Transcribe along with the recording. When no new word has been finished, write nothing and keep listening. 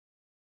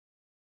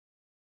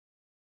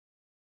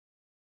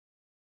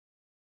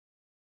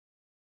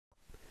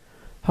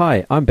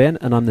Hi, I'm Ben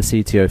and I'm the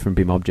CTO from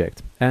BIM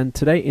Object, and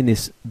today in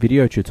this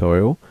video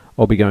tutorial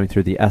I'll be going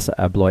through the ASSA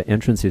ABLOY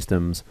entrance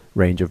systems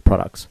range of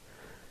products.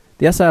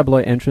 The ASSA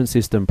ABLOY entrance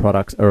system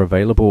products are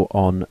available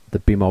on the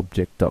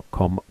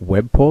bimobject.com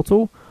web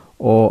portal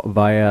or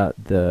via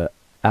the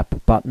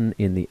app button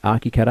in the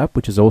Archicad app,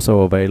 which is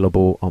also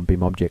available on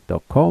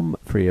bimobject.com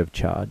free of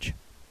charge.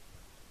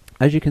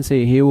 As you can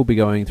see here, we'll be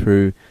going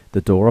through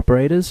the door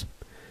operators.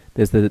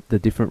 There's the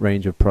different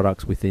range of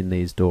products within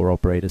these door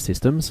operator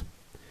systems.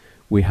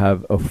 We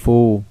have a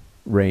full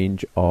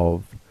range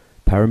of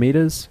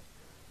parameters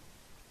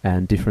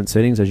and different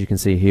settings. As you can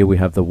see here, we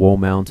have the wall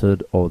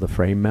mounted or the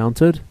frame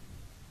mounted.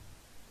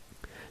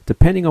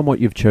 Depending on what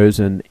you've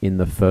chosen in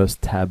the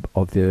first tab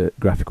of the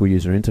graphical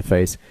user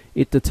interface,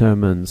 it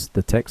determines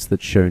the text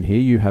that's shown here.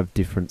 You have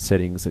different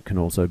settings that can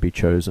also be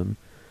chosen.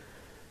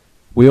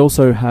 We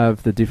also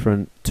have the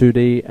different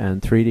 2D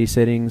and 3D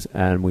settings,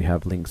 and we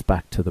have links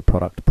back to the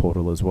product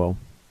portal as well.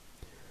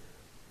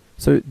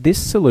 So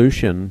this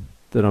solution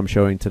that I'm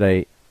showing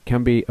today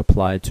can be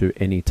applied to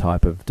any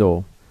type of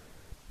door.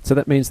 So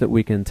that means that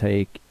we can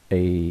take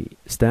a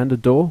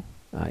standard door,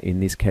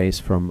 in this case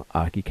from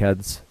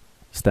Archicad's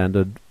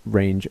standard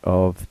range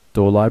of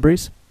door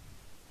libraries,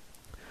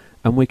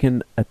 and we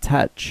can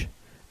attach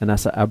an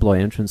ASSA ABLOY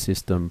entrance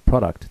system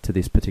product to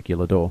this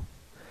particular door.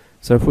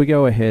 So if we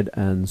go ahead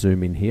and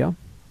zoom in here,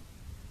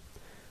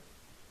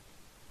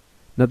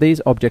 now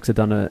these objects are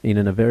done in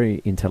a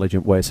very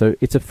intelligent way. So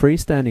it's a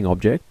freestanding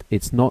object,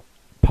 it's not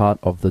part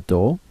of the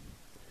door.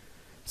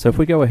 So if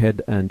we go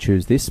ahead and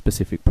choose this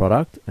specific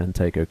product and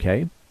take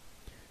OK,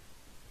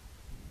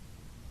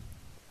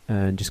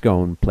 and just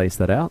go and place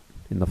that out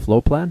in the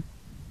floor plan,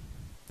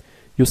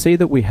 you'll see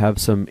that we have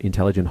some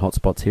intelligent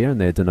hotspots here,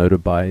 and they're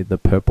denoted by the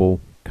purple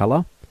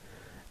color.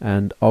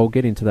 And I'll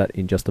get into that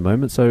in just a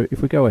moment. So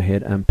if we go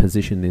ahead and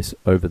position this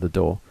over the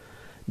door.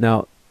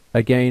 Now,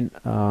 again,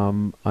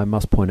 I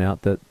must point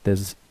out that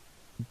there's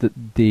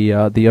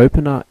the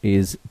opener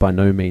is by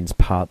no means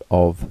part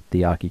of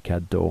the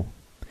Archicad door.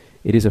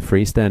 It is a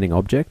freestanding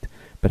object,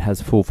 but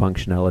has full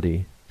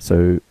functionality.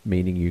 So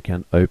meaning you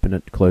can open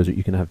it, close it,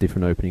 you can have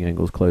different opening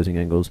angles, closing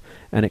angles,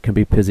 and it can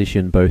be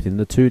positioned both in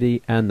the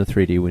 2D and the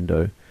 3D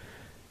window.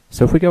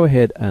 So if we go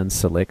ahead and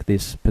select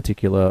this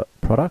particular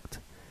product,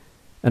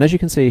 and as you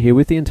can see here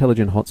with the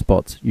intelligent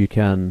hotspots, you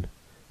can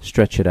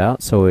stretch it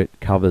out so it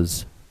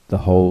covers the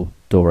whole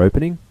door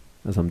opening,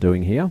 as I'm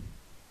doing here.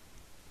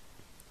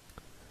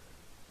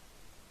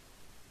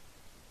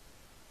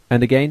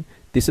 And again,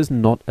 this is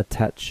not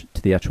attached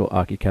to the actual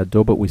Archicad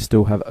door, but we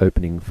still have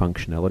opening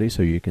functionality,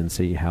 so you can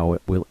see how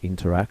it will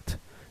interact.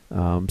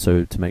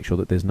 So to make sure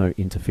that there's no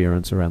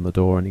interference around the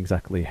door, and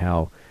exactly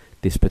how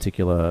this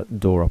particular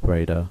door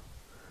operator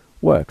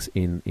works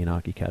in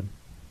Archicad.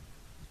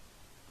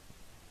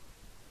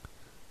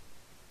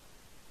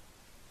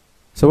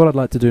 So what I'd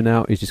like to do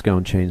now is just go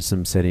and change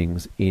some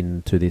settings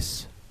into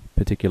this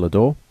particular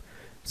door.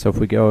 So if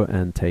we go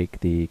and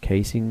take the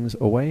casings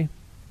away,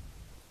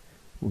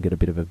 we'll get a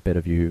bit of a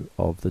better view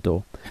of the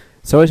door.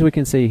 So as we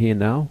can see here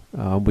now,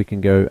 we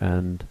can go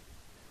and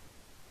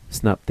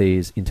snap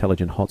these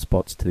intelligent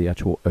hotspots to the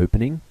actual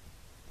opening,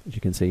 as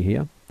you can see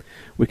here.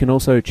 We can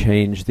also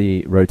change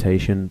the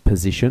rotation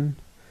position,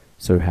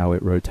 so how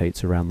it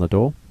rotates around the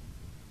door.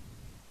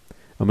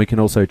 And we can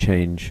also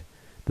change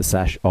the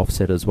sash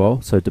offset as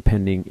well. So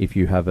depending if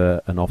you have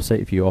an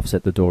offset, if you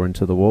offset the door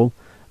into the wall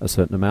a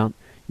certain amount,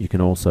 you can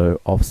also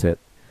offset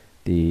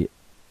the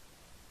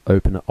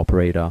opener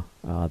operator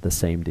the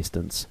same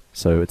distance,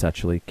 so it's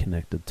actually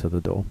connected to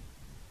the door.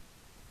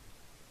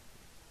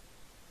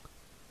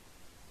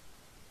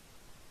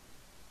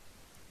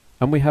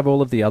 And we have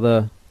all of the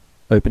other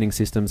opening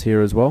systems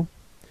here as well.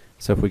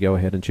 So if we go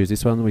ahead and choose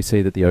this one, we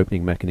see that the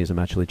opening mechanism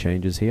actually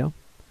changes here,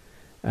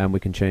 and we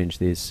can change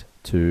this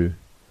to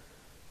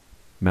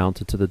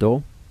mounted to the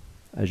door,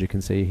 as you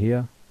can see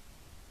here.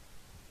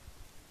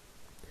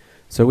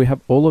 So we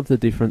have all of the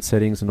different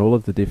settings and all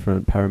of the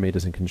different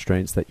parameters and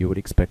constraints that you would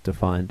expect to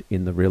find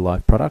in the real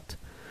life product.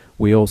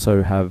 We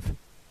also have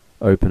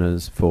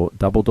openers for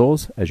double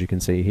doors, as you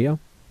can see here.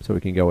 So we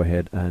can go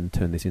ahead and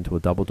turn this into a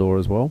double door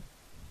as well.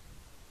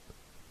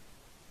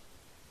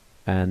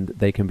 And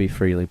they can be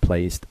freely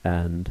placed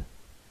and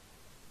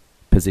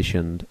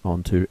positioned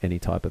onto any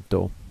type of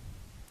door.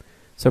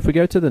 So if we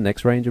go to the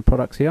next range of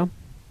products here,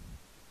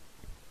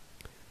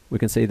 we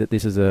can see that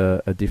this is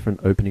a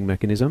different opening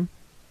mechanism.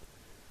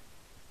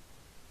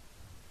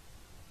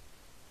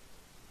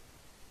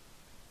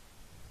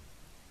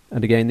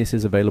 And again, this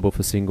is available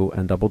for single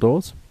and double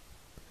doors.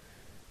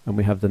 And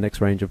we have the next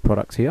range of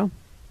products here.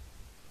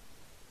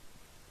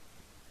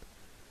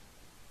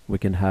 We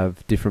can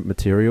have different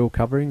material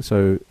covering.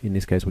 So in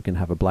this case, we can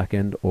have a black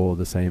end or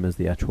the same as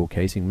the actual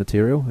casing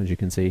material, as you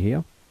can see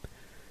here.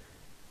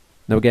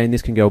 Now again,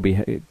 this can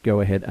go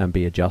ahead and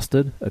be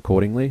adjusted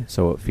accordingly,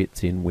 so it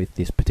fits in with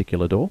this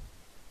particular door.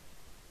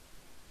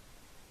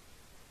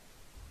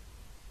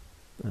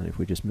 And if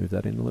we just move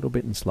that in a little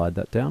bit and slide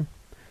that down,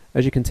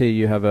 as you can see,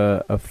 you have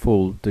a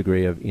full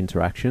degree of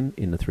interaction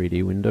in the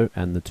 3D window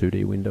and the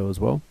 2D window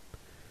as well.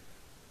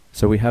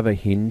 So we have a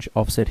hinge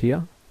offset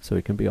here, so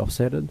it can be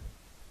offsetted.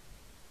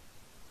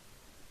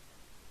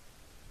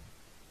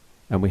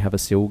 And we have a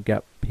sill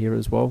gap here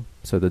as well,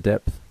 so the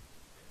depth.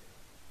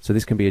 So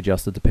this can be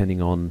adjusted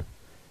depending on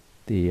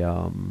the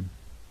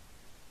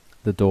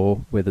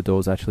door, where the door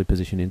is actually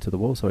positioned into the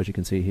wall. So as you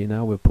can see here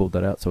now, we've pulled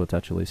that out so it's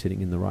actually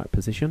sitting in the right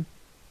position.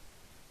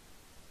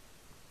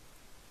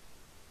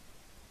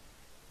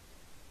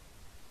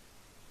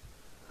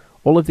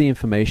 All of the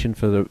information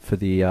for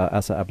the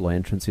ASSA ABLOY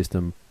entrance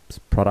system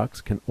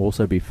products can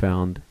also be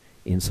found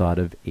inside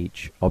of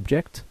each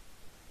object.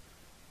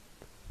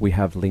 We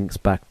have links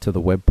back to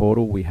the web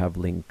portal. We have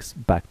links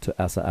back to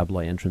ASSA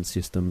ABLOY Entrance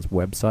Systems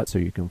website, so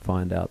you can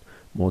find out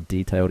more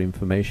detailed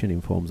information in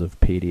forms of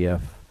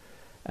PDF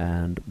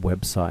and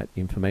website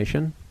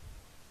information.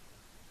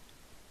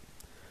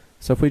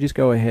 So if we just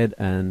go ahead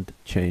and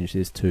change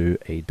this to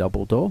a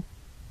double door,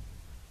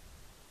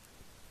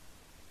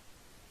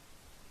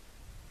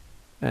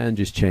 and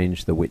just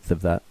change the width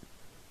of that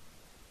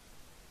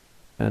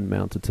and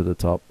mount it to the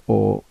top,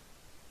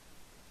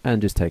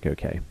 and just take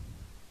OK.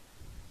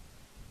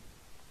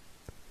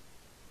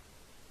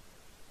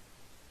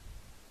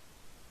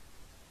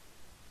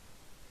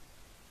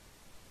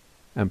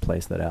 And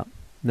place that out.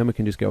 And then we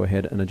can just go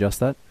ahead and adjust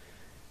that.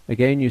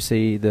 Again, you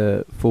see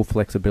the full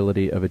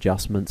flexibility of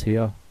adjustments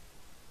here.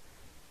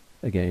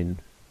 Again,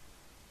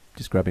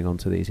 just grabbing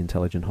onto these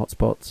intelligent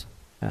hotspots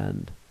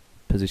and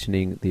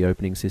positioning the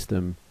opening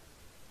system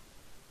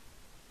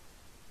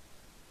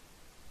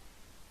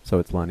so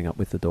it's lining up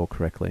with the door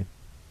correctly.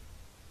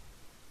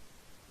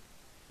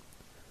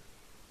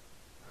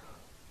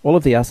 All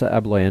of the ASSA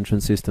ABLOY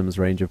Entrance Systems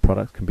range of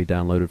products can be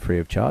downloaded free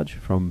of charge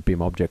from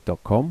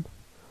bimobject.com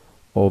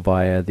or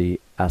via the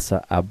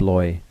ASSA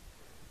ABLOY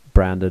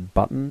branded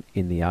button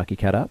in the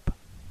Archicad app.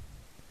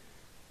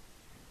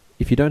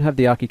 If you don't have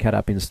the Archicad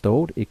app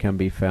installed, it can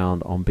be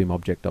found on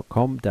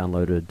bimobject.com,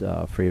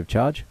 downloaded free of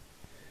charge.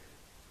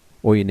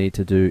 All you need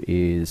to do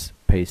is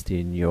paste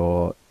in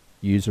your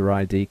user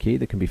ID key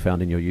that can be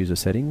found in your user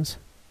settings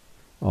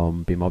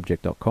on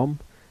bimobject.com,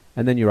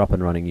 and then you're up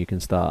and running. You can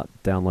start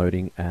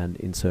downloading and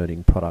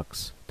inserting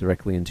products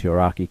directly into your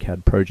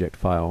Archicad project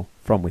file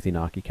from within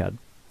Archicad.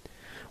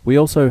 We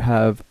also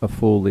have a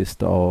full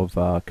list of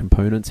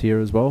components here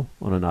as well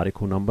on an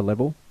article number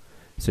level,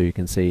 so you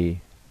can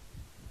see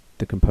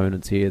the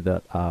components here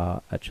that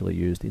are actually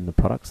used in the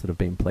products that have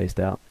been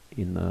placed out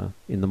in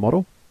the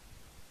model.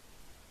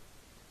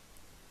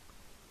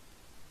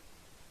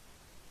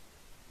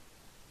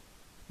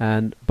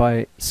 And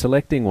by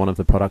selecting one of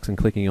the products and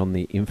clicking on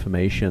the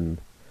information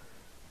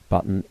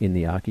button in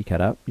the Archicad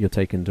app, you're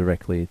taken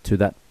directly to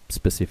that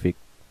specific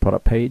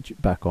product page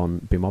back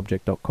on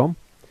bimobject.com.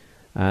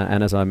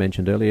 And as I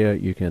mentioned earlier,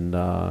 you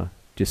can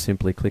just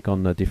simply click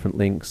on the different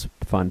links,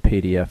 find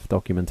PDF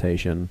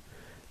documentation,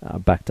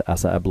 back to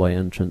ASSA ABLOY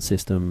Entrance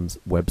Systems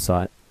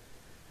website,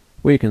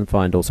 where you can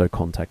find also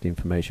contact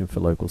information for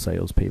local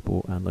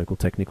salespeople and local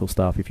technical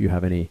staff if you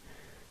have any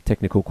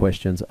technical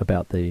questions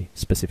about the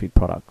specific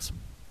products.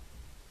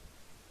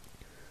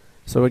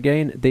 So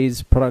again,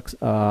 these products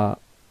are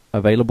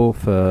available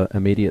for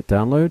immediate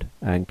download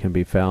and can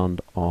be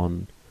found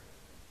on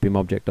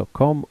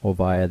bimobject.com or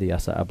via the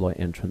ASSA ABLOY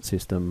Entrance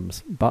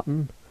Systems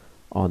button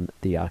on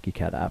the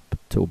Archicad app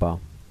toolbar.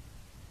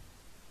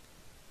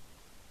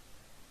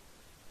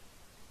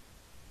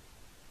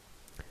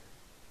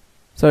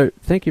 So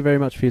thank you very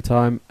much for your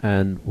time,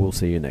 and we'll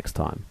see you next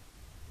time.